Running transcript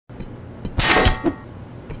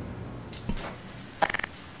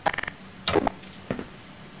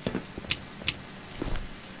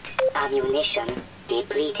Ammunition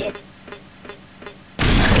depleted.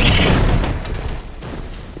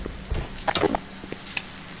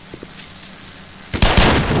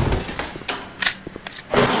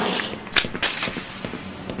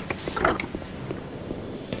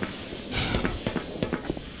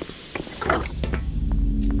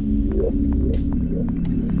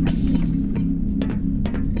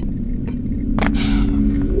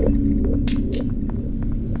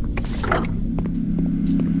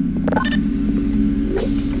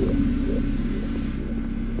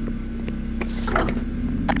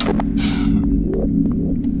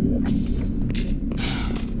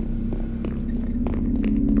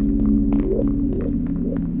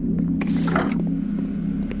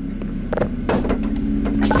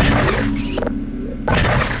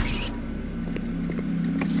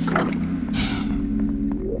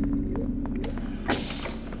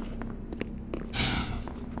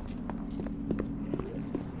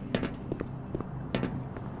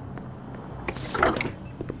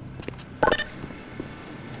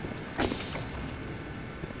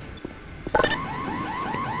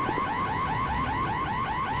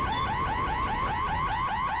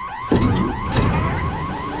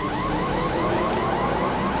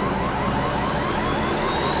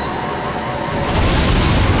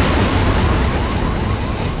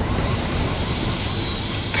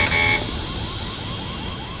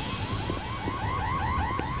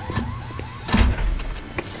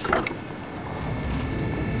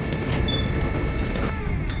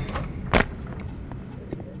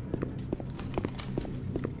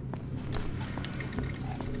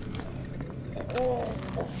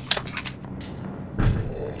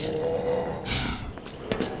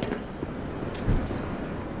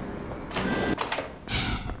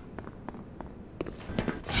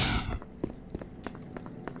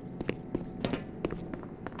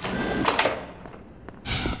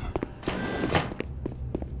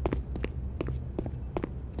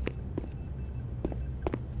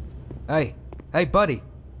 Hey, buddy.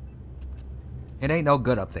 It ain't no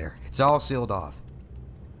good up there. It's all sealed off.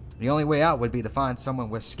 The only way out would be to find someone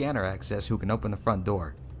with scanner access who can open the front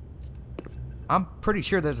door. I'm pretty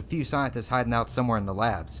sure there's a few scientists hiding out somewhere in the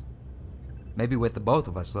labs. Maybe with the both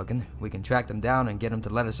of us looking, we can track them down and get them to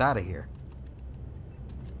let us out of here.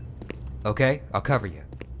 Okay, I'll cover you.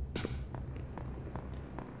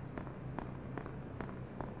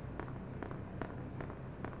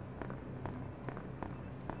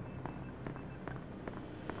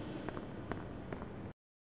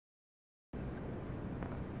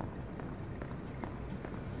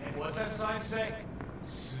 What's that sign say?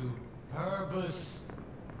 Superbus.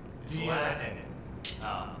 Latin.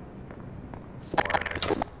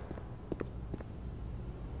 Foreigners.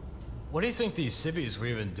 What do you think these civvies were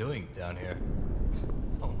even doing down here?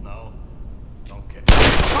 Don't know. Don't care.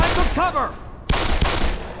 Find some cover!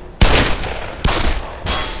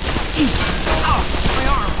 Ow! My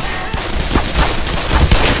arm!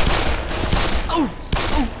 Oh,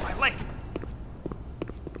 my leg!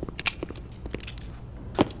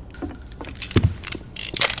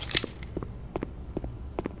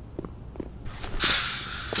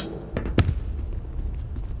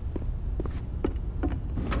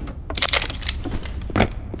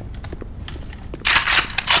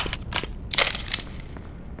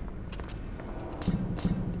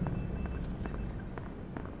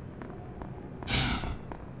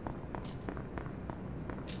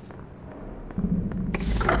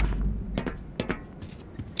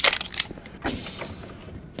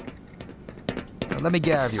 Let me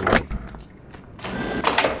get out of your way.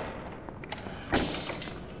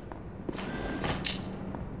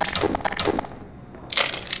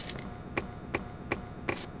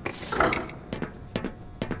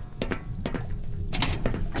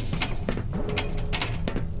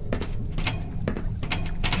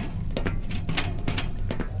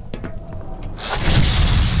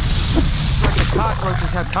 Freaking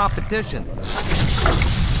cockroaches have competition.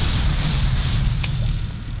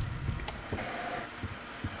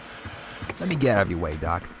 Let me get out of your way,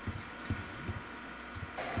 Doc.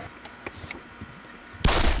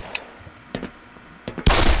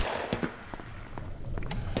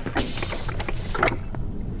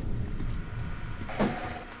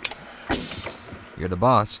 You're the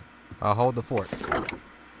boss. I'll hold the fort.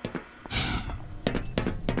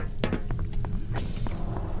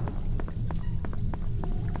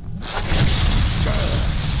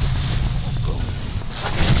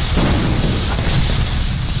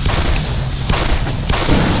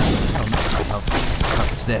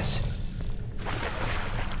 What's this?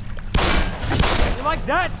 You like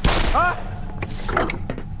that? Huh?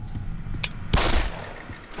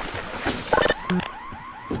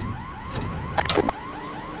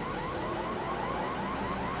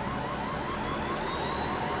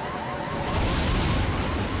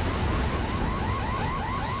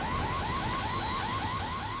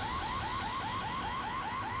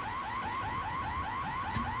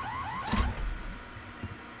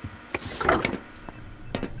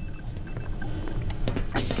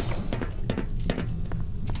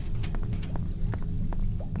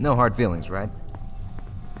 No hard feelings, right?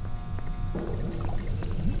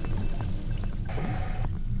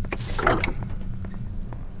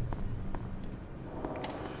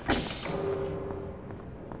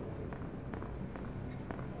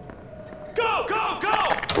 Go, go, go!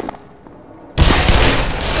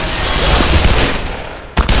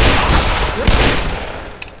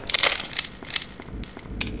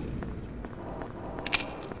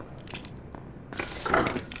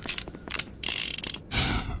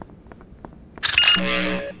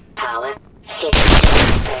 Power 50%.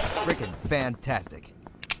 Frickin' fantastic.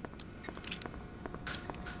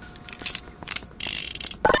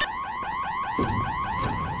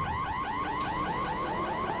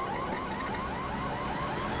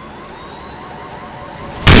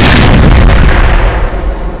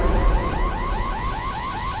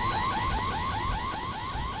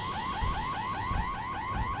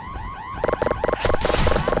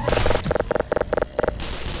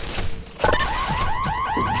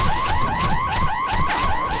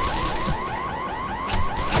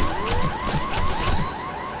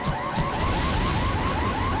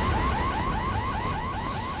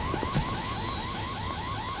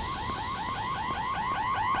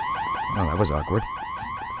 Well, that was awkward.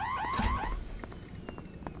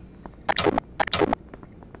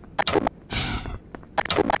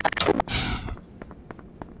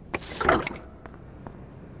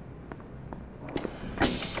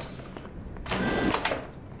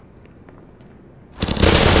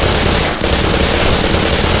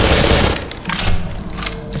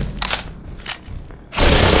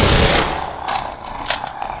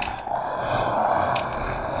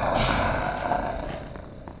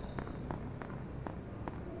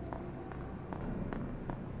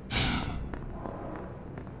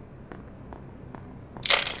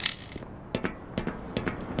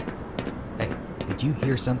 Hey, did you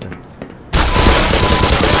hear something?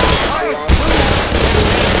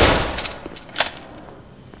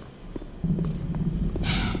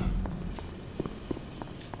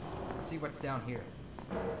 Let's see what's down here.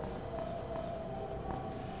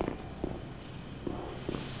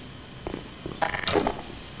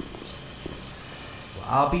 Well,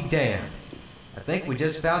 I'll be damned. I think we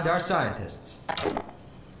just found our scientists.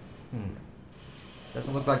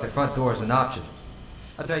 Doesn't look like the front door is an option.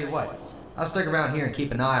 I'll tell you what, I'll stick around here and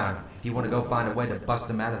keep an eye on them if you want to go find a way to bust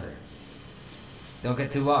them out of there. Don't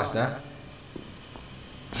get too lost, huh?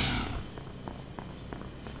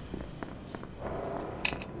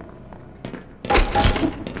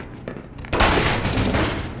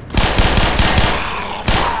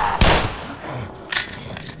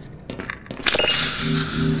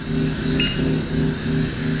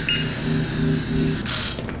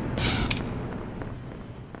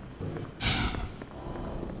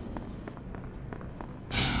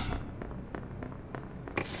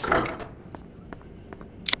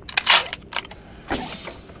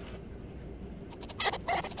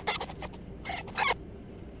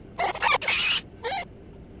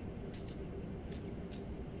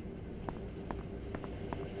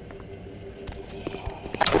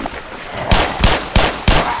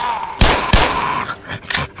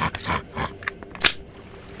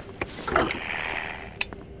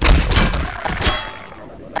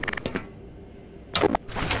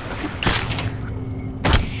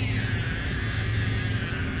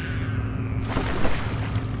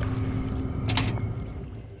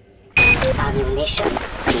 Ammunition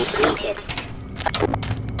depleted.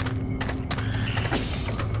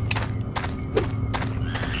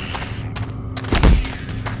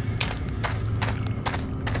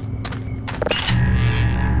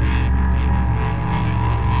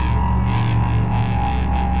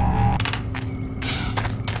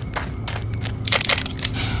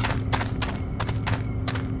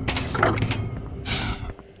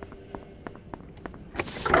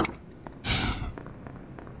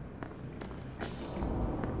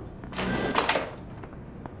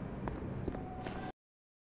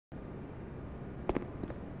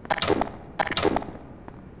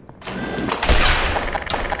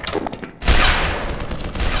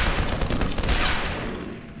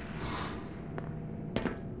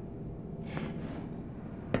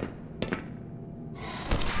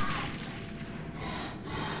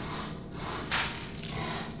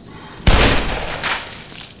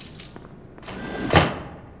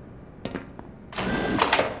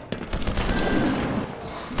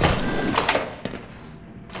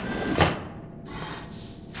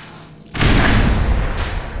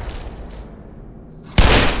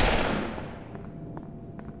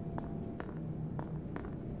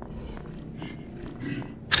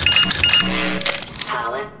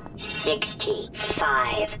 Power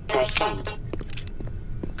 65%.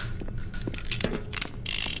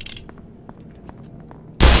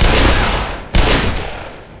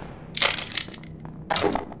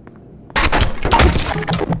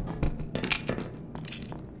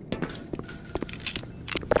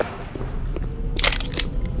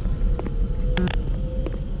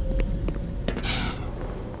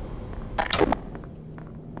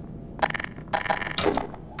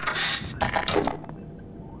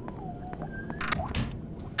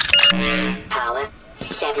 Power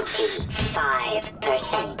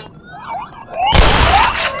 75%.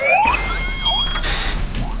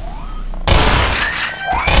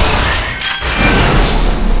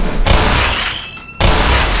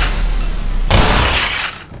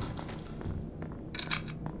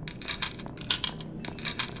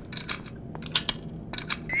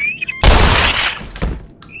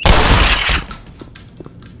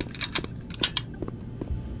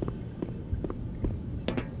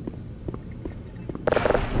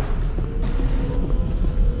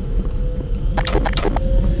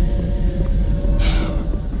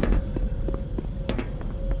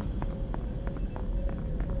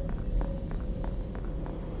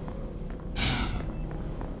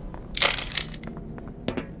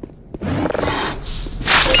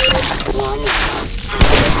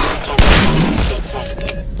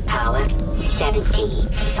 Power 75%.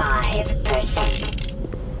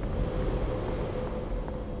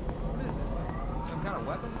 What is this thing? Some kind of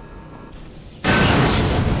weapon?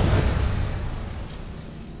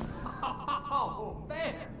 Oh,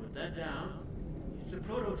 man! Put that down. It's a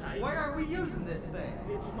prototype. Why aren't we using this thing?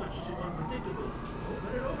 It's much too unpredictable. Don't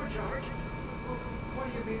let it overcharge. What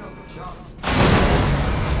do you mean overcharged?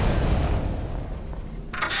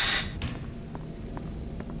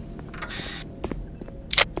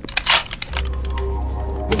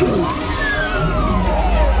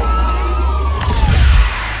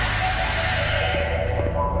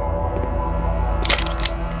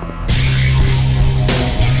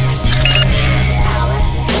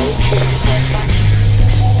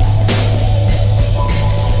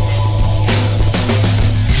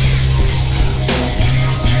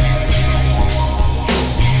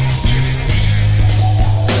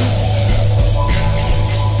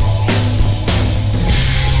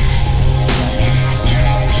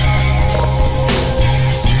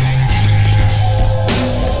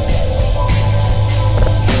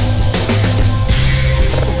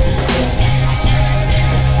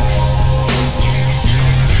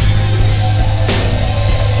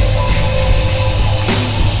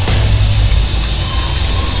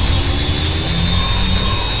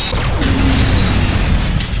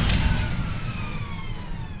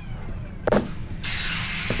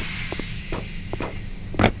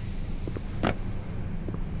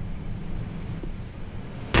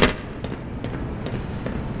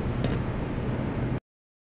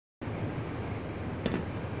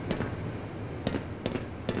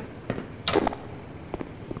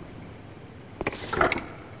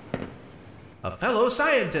 A fellow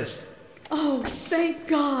scientist. Oh, thank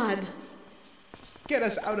God. Get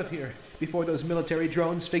us out of here before those military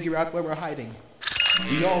drones figure out where we're hiding.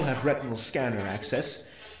 We all have retinal scanner access.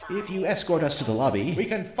 If you escort us to the lobby, we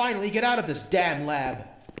can finally get out of this damn lab.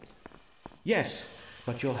 Yes,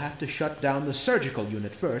 but you'll have to shut down the surgical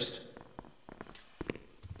unit first.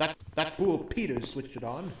 That fool Peters switched it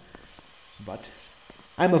on. But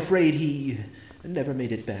I'm afraid he never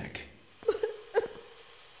made it back.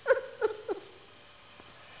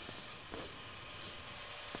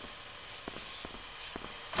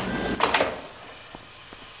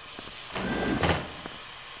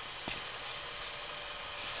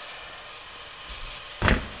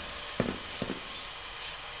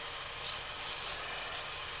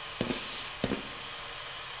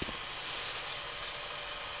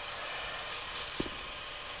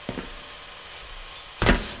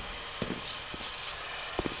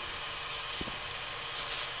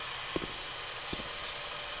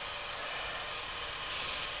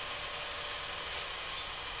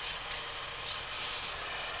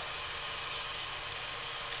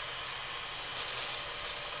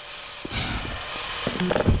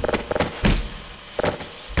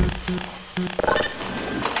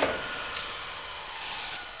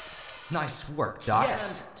 Nice work, Doc.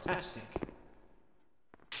 Yes! Fantastic.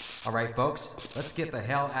 All right, folks, let's get the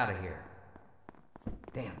hell out of here.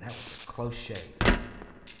 Damn, that was a close shave.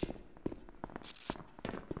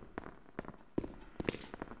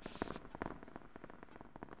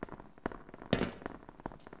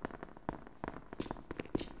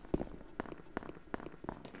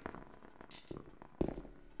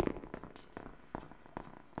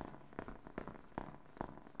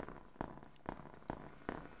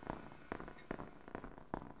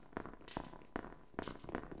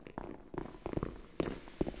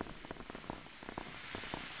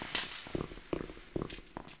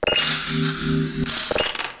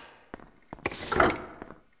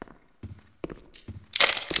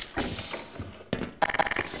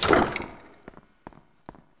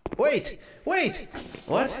 Wait! Wait!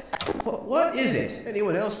 What? What is it?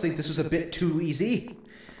 Anyone else think this was a bit too easy?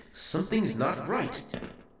 Something's not right.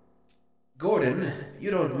 Gordon,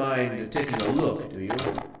 you don't mind taking a look, do you?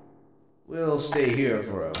 We'll stay here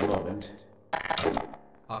for a moment.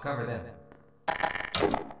 I'll cover them.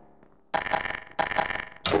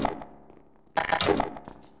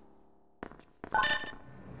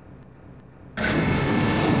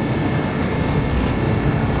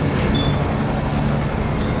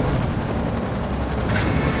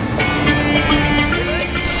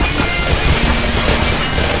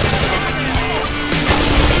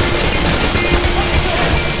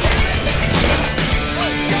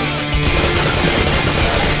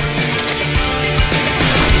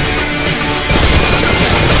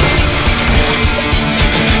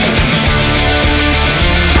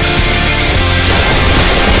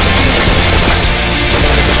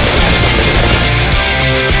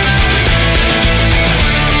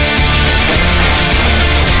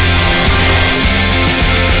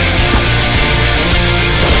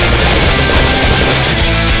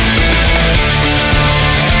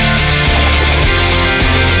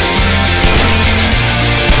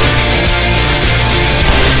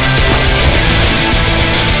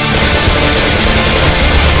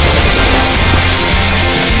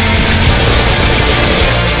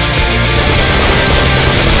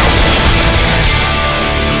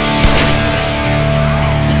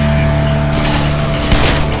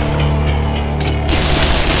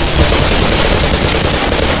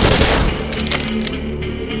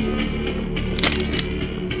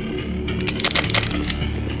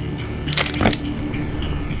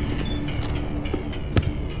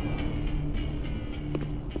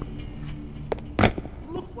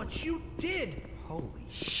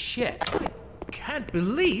 Shit. I can't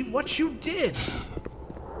believe what you did.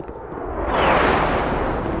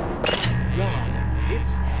 God,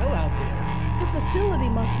 it's hell out there. The facility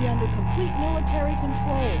must be under complete military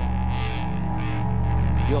control.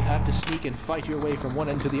 You'll have to sneak and fight your way from one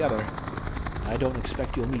end to the other. I don't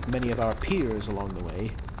expect you'll meet many of our peers along the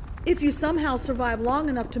way. If you somehow survive long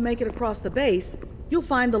enough to make it across the base, you'll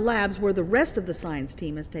find the labs where the rest of the science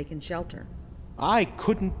team has taken shelter. I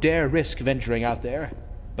couldn't dare risk venturing out there,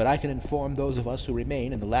 but I can inform those of us who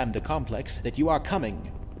remain in the Lambda complex that you are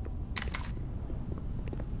coming.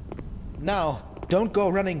 Now, don't go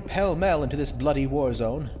running pell-mell into this bloody war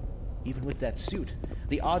zone. Even with that suit,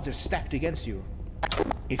 the odds are stacked against you.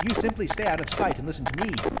 If you simply stay out of sight and listen to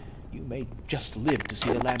me, you may just live to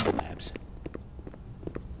see the Lambda labs.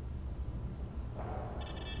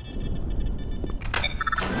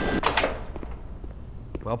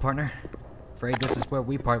 Well, partner, afraid this is where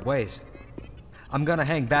we part ways. I'm gonna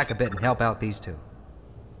hang back a bit and help out these two.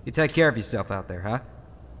 You take care of yourself out there, huh?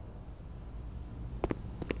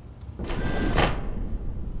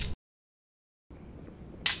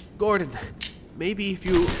 Gordon, maybe if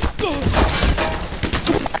you...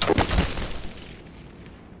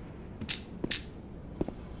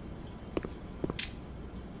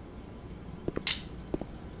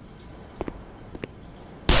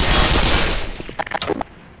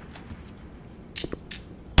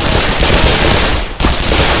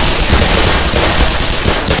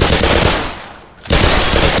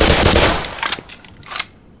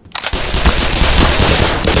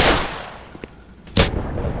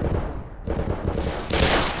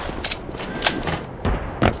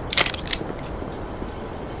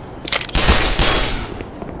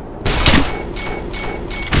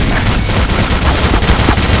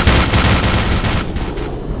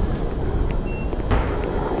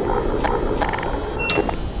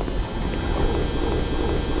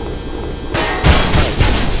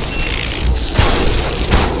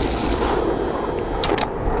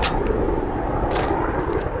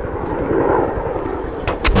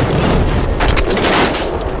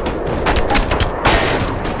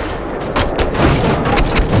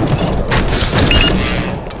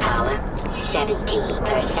 Power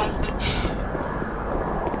 70%.